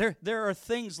there. There are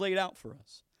things laid out for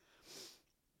us.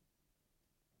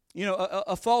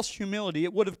 A false humility,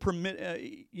 it would have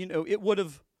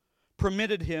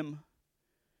permitted him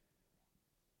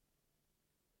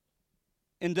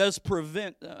and does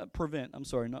prevent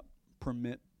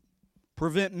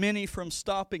many from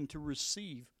stopping to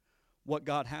receive what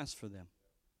God has for them.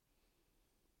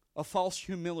 A false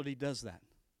humility does that.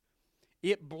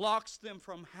 It blocks them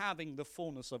from having the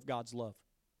fullness of God's love.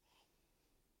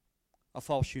 A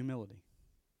false humility.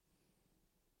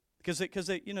 Because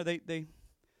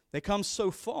they come so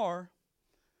far.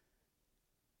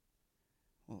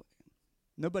 Well,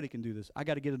 nobody can do this. I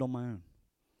got to get it on my own.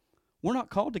 We're not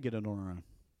called to get it on our own.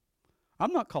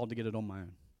 I'm not called to get it on my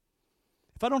own.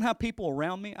 If I don't have people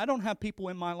around me, I don't have people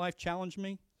in my life challenge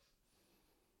me,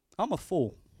 I'm a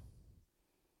fool.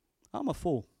 I'm a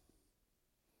fool.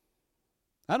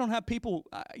 I don't have people,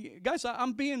 guys.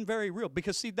 I'm being very real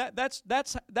because see that's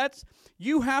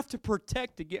you have to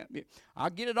protect to get. I'll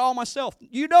get it all myself.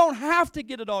 You don't have to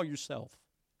get it all yourself.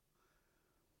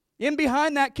 In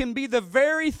behind that can be the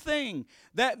very thing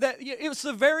that it's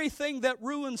the very thing that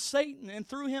ruined Satan and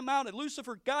threw him out. And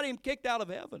Lucifer got him kicked out of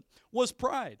heaven. Was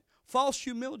pride, false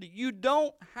humility. You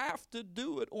don't have to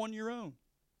do it on your own.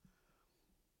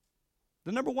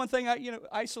 The number one thing,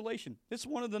 isolation. It's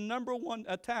one of the number one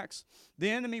attacks the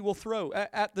enemy will throw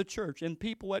at the church and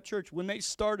people at church when they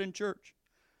start in church.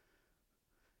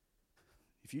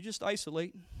 If you just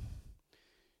isolate,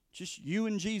 just you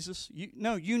and Jesus,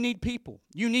 you need people.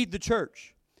 You need the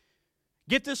church.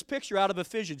 Get this picture out of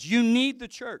Ephesians. You need the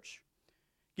church.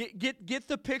 Get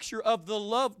the picture of the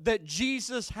love that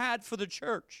Jesus had for the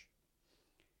church.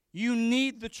 You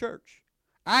need the church.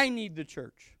 I need the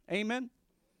church. Amen?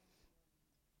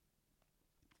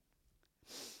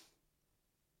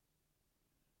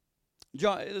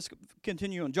 Let's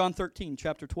continue on. John 13,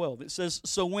 chapter 12. It says,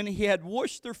 so when he had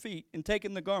washed their feet and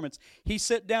taken the garments, he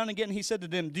sat down again and he said to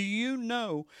them, do you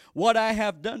know what I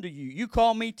have done to you? You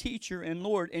call me teacher and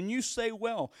Lord, and you say,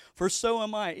 well, for so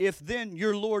am I. If then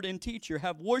your Lord and teacher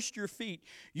have washed your feet,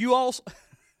 you also...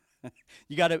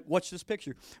 You got to watch this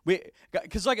picture.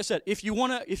 Because like I said, if you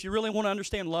really want to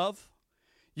understand love,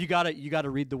 you got to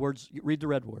read the words, read the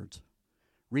red words.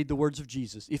 Read the words of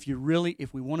Jesus. If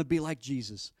we want to be like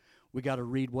Jesus, we got to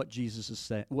read what Jesus is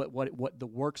saying, what the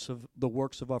works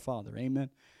of our Father. Amen.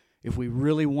 If we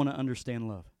really want to understand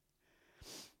love.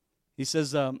 He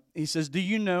says, do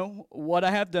you know what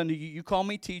I have done to you? You call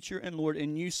me teacher and Lord,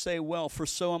 and you say, well, for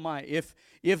so am I. If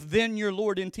then your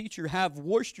Lord and teacher have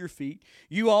washed your feet,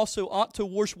 you also ought to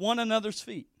wash one another's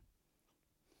feet.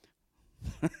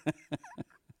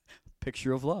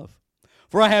 Picture of love.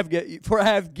 For I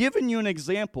have given you an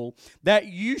example that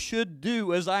you should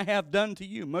do as I have done to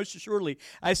you. Most assuredly,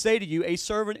 I say to you, a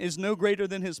servant is no greater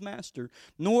than his master,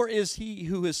 nor is he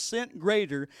who is sent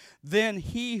greater than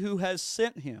he who has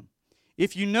sent him.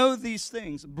 If you know these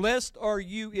things, blessed are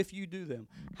you if you do them.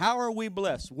 How are we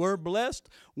blessed? We're blessed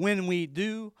when we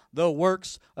do the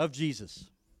works of Jesus.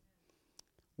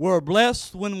 We're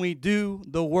blessed when we do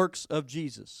the works of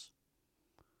Jesus.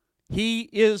 He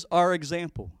is our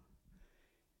example.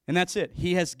 And that's it.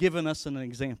 He has given us an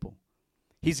example.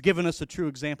 He's given us a true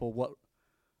example of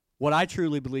what I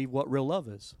truly believe what real love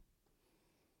is.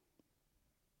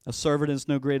 A servant is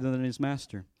no greater than his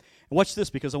master. And watch this,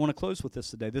 because I want to close with this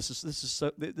today. This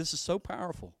is so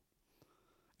powerful.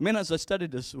 Man, as I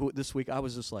studied this week, I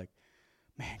was just like,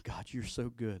 man, God, you're so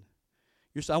good.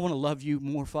 I want to love you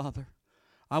more, Father.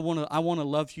 I want to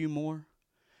love you more.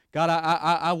 God,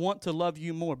 I want to love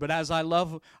you more. But as I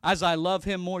love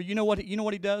him more, you know what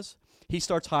he does? He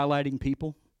starts highlighting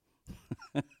people.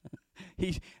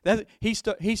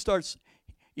 he starts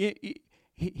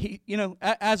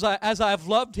as I've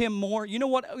loved him more. You know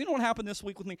what happened this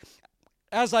week with me?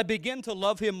 As I begin to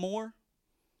love him more,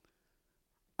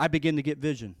 I begin to get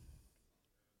vision.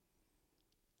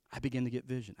 I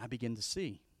begin to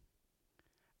see.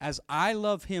 As I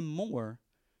love him more,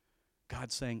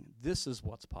 God's saying, this is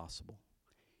what's possible.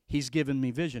 He's given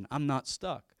me vision. I'm not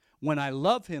stuck. When I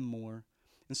love him more,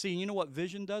 and see, you know what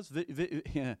vision does?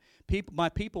 My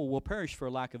people will perish for a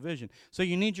lack of vision. So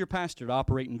you need your pastor to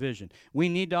operate in vision. We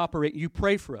need to operate. You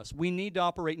pray for us. We need to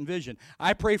operate in vision.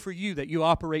 I pray for you that you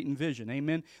operate in vision.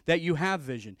 Amen? That you have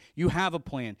vision. You have a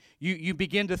plan. You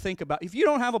begin to think about. If you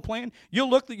don't have a plan, you'll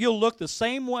look the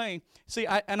same way. See,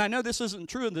 I know this isn't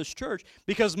true in this church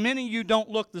because many of you don't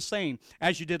look the same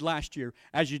as you did last year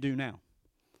as you do now.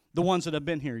 The ones that have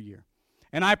been here a year.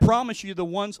 And I promise you, the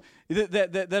ones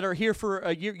that are here for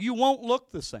a year, you won't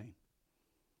look the same.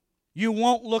 You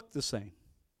won't look the same.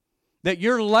 That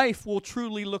your life will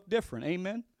truly look different.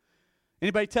 Amen?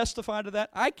 Anybody testify to that?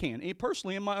 I can,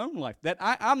 personally in my own life. That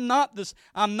I'm not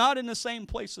in the same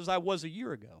place as I was a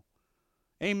year ago.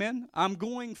 Amen? I'm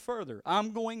going further.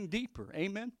 I'm going deeper.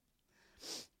 Amen?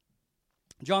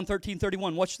 John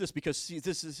 13:31. Watch this, because see,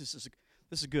 this is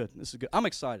good. This is good. I'm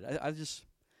excited.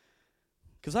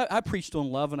 Because I preached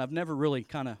on love, and I've never really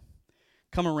kind of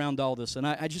come around all this. And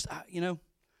I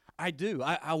do.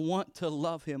 I want to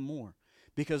love him more.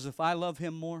 Because if I love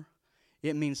him more,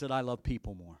 it means that I love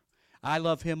people more. I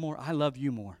love him more. I love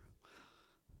you more.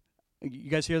 You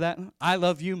guys hear that? I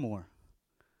love you more.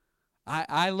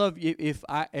 I love you. If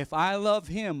I love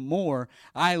him more,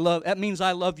 that means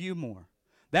I love you more.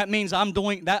 That means I'm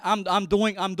doing that. I'm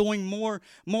doing more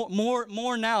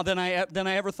now than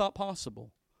I ever thought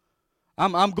possible.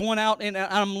 I'm going out and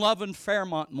I'm loving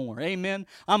Fairmont more. Amen.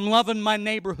 I'm loving my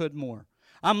neighborhood more.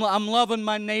 I'm loving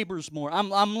my neighbors more.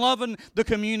 I'm loving the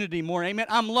community more. Amen.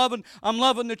 I'm loving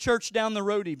the church down the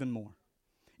road even more.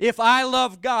 If I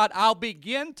love God, I'll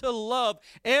begin to love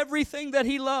everything that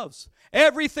he loves.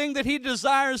 Everything that he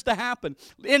desires to happen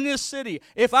in this city.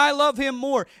 If I love him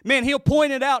more, man, he'll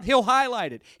point it out. He'll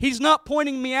highlight it. He's not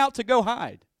pointing me out to go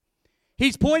hide.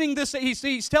 He's pointing this.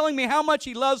 He's telling me how much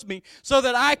he loves me, so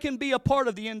that I can be a part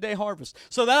of the end day harvest.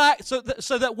 So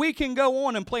that we can go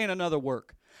on and plan another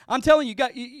work. I'm telling you,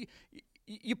 God,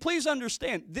 you please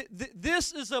understand.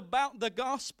 This is about the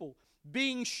gospel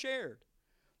being shared.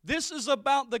 This is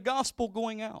about the gospel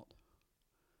going out.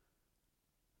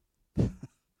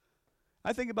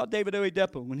 I think about David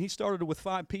Oyedepo when he started with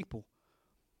 5 people.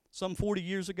 Some 40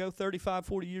 years ago, 35,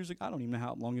 40 years ago. I don't even know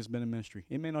how long he's been in ministry.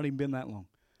 It may not even been that long.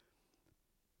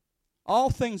 All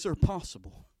things are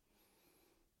possible.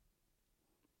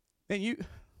 And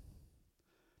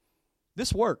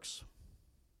this works.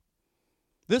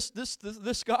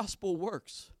 This gospel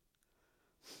works.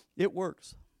 It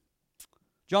works.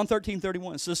 John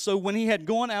 13:31 says, so when he had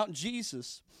gone out,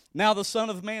 Jesus, now the Son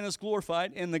of Man is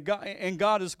glorified, and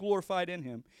God is glorified in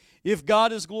him. If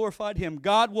God has glorified him,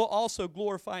 God will also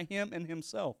glorify him in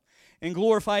himself, and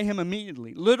glorify him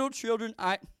immediately. Little children,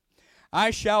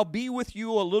 I shall be with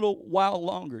you a little while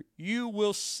longer. You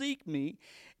will seek me,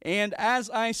 and as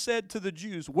I said to the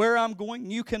Jews, where I'm going,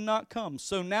 you cannot come.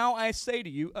 So now I say to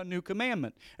you a new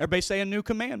commandment. Everybody say a new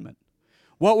commandment.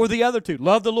 What were the other two?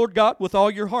 Love the Lord God with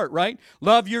all your heart, right?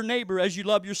 Love your neighbor as you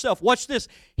love yourself. Watch this.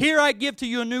 Here I give to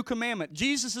you a new commandment.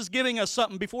 Jesus is giving us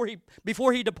something before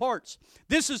he departs.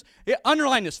 This is,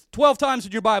 underline this 12 times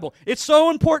in your Bible. It's so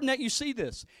important that you see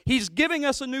this. He's giving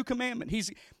us a new commandment.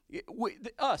 We're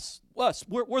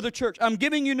the church. I'm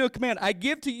giving you a new command. I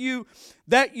give to you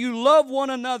that you love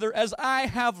one another as I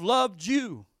have loved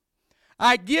you.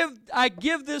 I give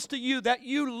this to you that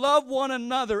you love one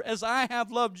another as I have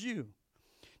loved you.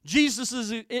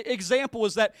 Jesus' example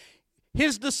is that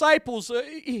his disciples,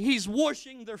 he's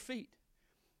washing their feet.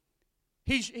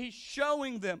 He's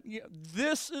showing them,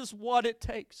 this is what it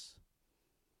takes.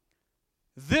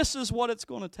 This is what it's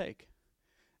going to take.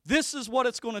 This is what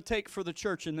it's going to take for the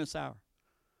church in this hour,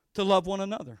 to love one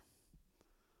another.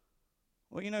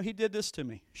 Well, he did this to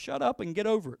me. Shut up and get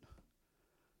over it.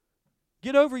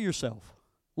 Get over yourself.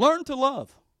 Learn to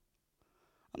love.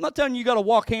 I'm not telling you got to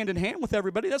walk hand in hand with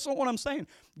everybody. That's not what I'm saying.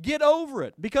 Get over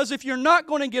it. Because if you're not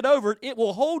going to get over it, it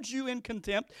will hold you in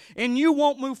contempt and you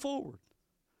won't move forward.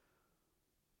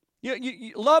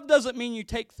 Love doesn't mean you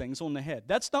take things on the head.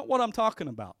 That's not what I'm talking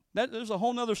about. There's a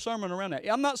whole other sermon around that.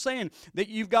 I'm not saying that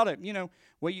you've got to, you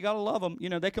got to love them.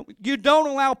 You don't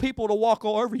allow people to walk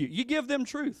all over you. You give them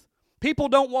truth. People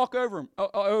don't walk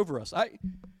over us.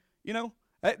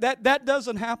 That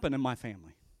doesn't happen in my family.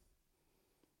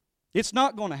 It's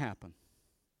not going to happen.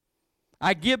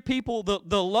 I give people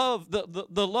the love,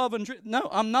 the love and truth. No,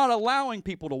 I'm not allowing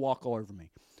people to walk all over me.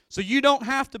 So you don't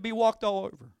have to be walked all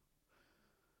over.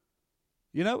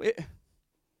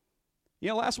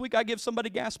 Last week I gave somebody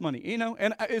gas money,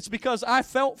 and it's because I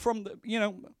felt from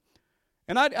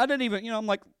and I didn't even, I'm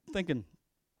like thinking,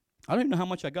 I don't even know how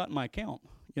much I got in my account,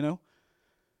 and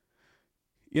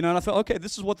I felt, okay,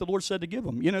 this is what the Lord said to give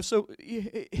them, so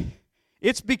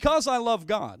it's because I love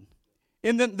God.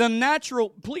 And the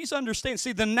natural, please understand,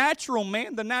 see, the natural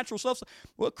man, the natural self,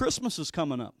 well, Christmas is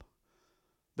coming up.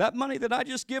 That money that I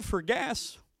just give for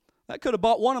gas, that could have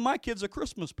bought one of my kids a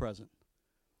Christmas present.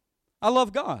 I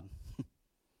love God.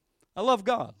 I love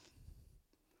God.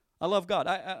 I love God.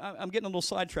 I'm getting a little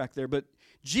sidetracked there, but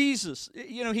Jesus,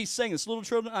 he's saying this, little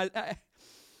children,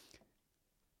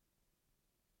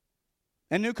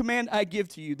 a new command I give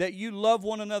to you, that you love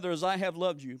one another as I have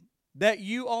loved you, that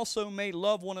you also may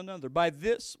love one another. By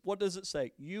this, what does it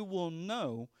say? You will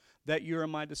know that you're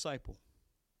my disciple.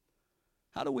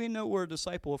 How do we know we're a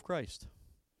disciple of Christ?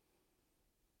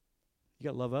 You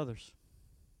got to love others.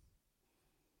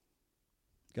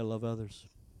 You got to love others.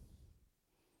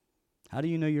 How do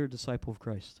you know you're a disciple of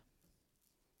Christ?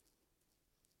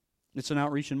 It's an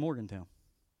outreach in Morgantown.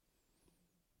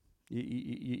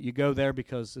 You go there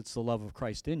because it's the love of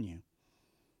Christ in you.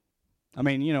 I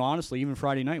mean, honestly, even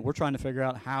Friday night, we're trying to figure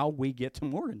out how we get to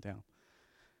Morgantown.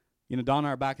 Don and I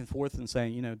are back and forth and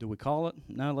saying, do we call it?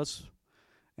 No, let's.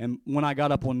 And when I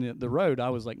got up on the road, I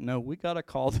was like, no, we got to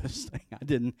call this thing. I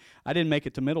didn't make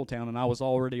it to Middletown, and I was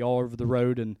already all over the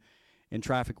road, and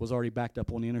traffic was already backed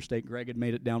up on the interstate. Greg had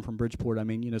made it down from Bridgeport. I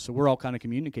mean, so we're all kind of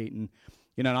communicating,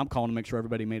 and I'm calling to make sure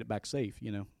everybody made it back safe,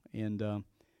 and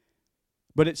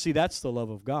but that's the love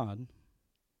of God.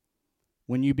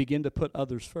 When you begin to put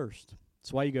others first.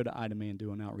 It's why you go to Ida and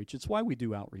do an outreach. It's why we do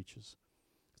outreaches.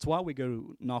 It's why we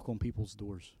go knock on people's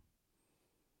doors.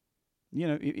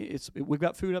 We've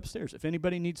got food upstairs. If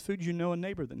anybody needs food, a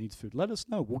neighbor that needs food, let us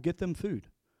know. We'll get them food.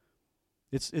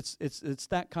 It's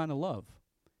that kind of love.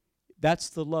 That's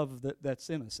the love that's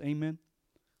in us. Amen.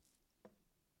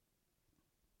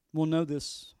 We'll know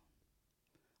this.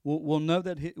 We'll know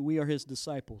that we are his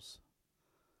disciples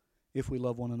if we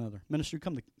love one another. Minister,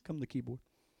 come to the keyboard.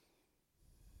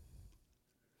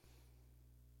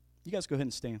 You guys go ahead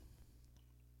and stand.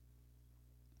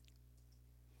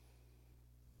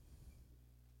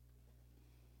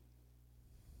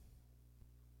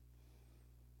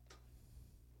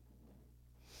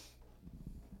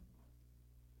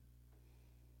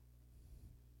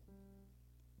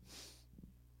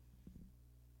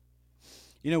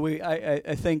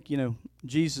 I think,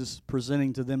 Jesus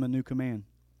presenting to them a new command.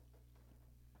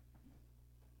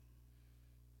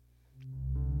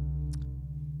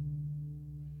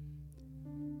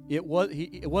 It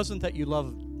wasn't that you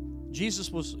love. Jesus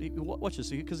was, watch this,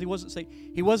 because he wasn't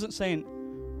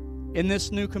saying, in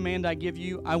this new command I give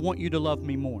you, I want you to love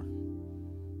me more.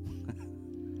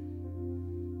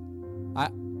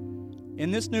 In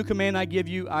this new command I give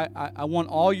you, I want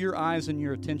all your eyes and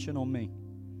your attention on me.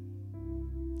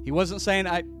 He wasn't saying,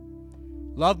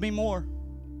 love me more.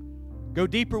 Go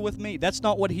deeper with me. That's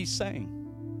not what he's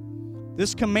saying.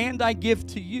 This command I give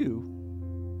to you,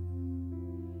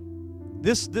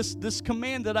 this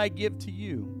command that I give to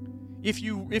you, if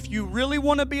you really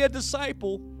want to be a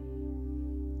disciple,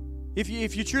 if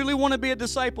you truly want to be a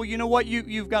disciple, you know what?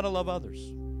 You've got to love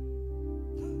others.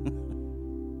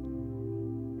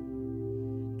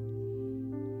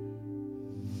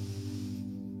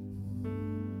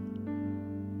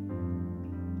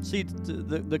 See,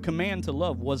 the command to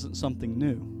love wasn't something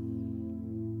new.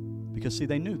 Because, see,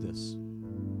 they knew this.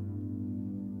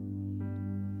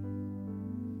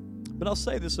 But I'll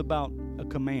say this about a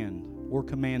command or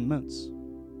commandments.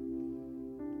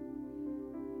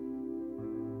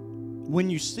 When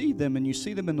you see them and you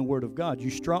see them in the Word of God, you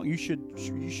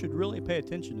should really pay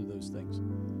attention to those things.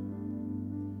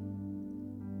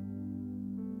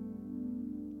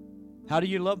 How do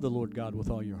you love the Lord God with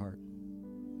all your heart?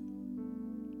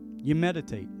 You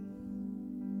meditate.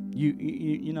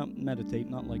 You not meditate,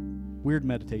 not like weird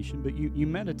meditation, but you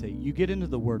meditate. You get into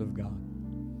the Word of God.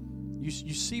 You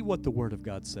see what the Word of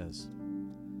God says.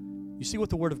 You see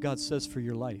what the Word of God says for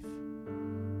your life.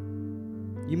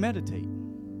 You meditate.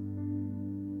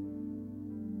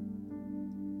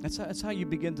 That's how you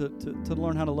begin to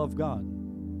learn how to love God.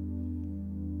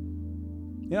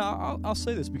 You know, I'll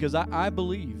say this because I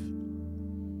believe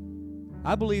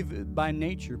by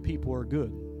nature people are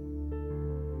good.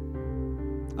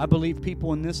 I believe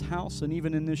people in this house and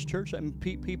even in this church,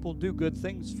 people do good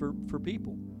things for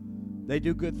people. They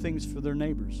do good things for their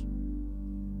neighbors.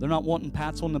 They're not wanting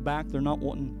pats on the back. They're not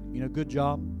wanting, good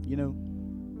job.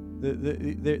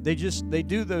 They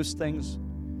do those things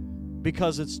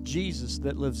because it's Jesus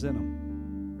that lives in them.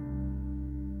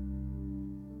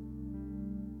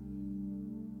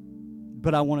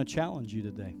 But I want to challenge you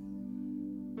today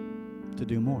to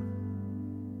do more.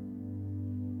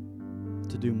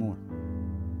 To do more.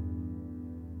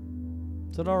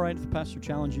 Is it all right if the pastor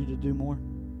challenged you to do more?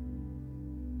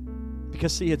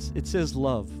 Because, see, it's His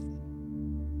love.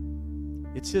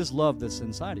 It's His love that's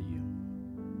inside of you.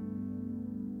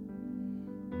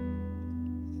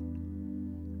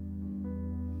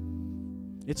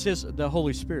 It's the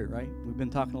Holy Spirit, right? We've been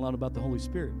talking a lot about the Holy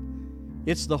Spirit.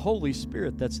 It's the Holy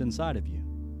Spirit that's inside of you.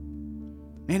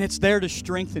 Man, it's there to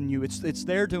strengthen you. It's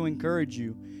there to encourage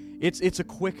you. It's a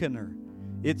quickener.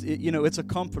 It's a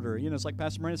comforter. It's like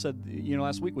Pastor Miranda said,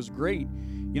 last week was great.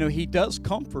 He does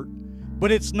comfort,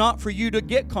 but it's not for you to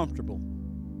get comfortable.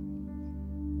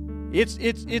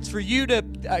 It's for you to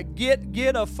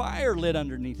get a fire lit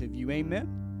underneath of you.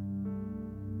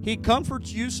 Amen. He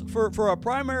comforts you for a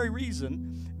primary reason,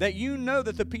 that you know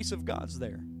that the peace of God's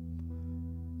there.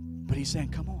 But He's saying,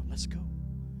 come on, let's go.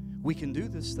 We can do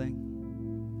this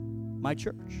thing. My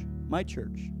church.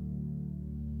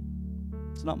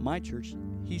 It's not my church.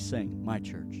 He's saying, my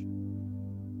church.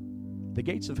 The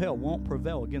gates of hell won't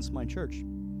prevail against my church.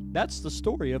 That's the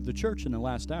story of the church in the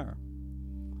last hour.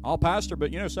 I'll pastor,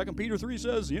 but 2 Peter 3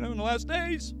 says, in the last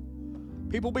days,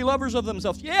 people will be lovers of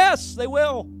themselves. Yes, they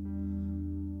will.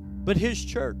 But His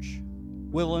church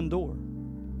will endure.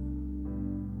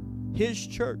 His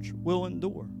church will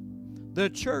endure. The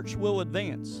church will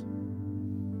advance.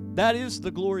 That is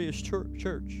the glorious church.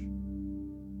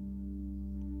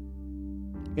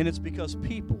 And it's because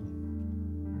people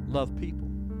love people.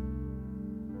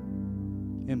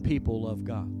 And people love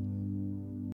God.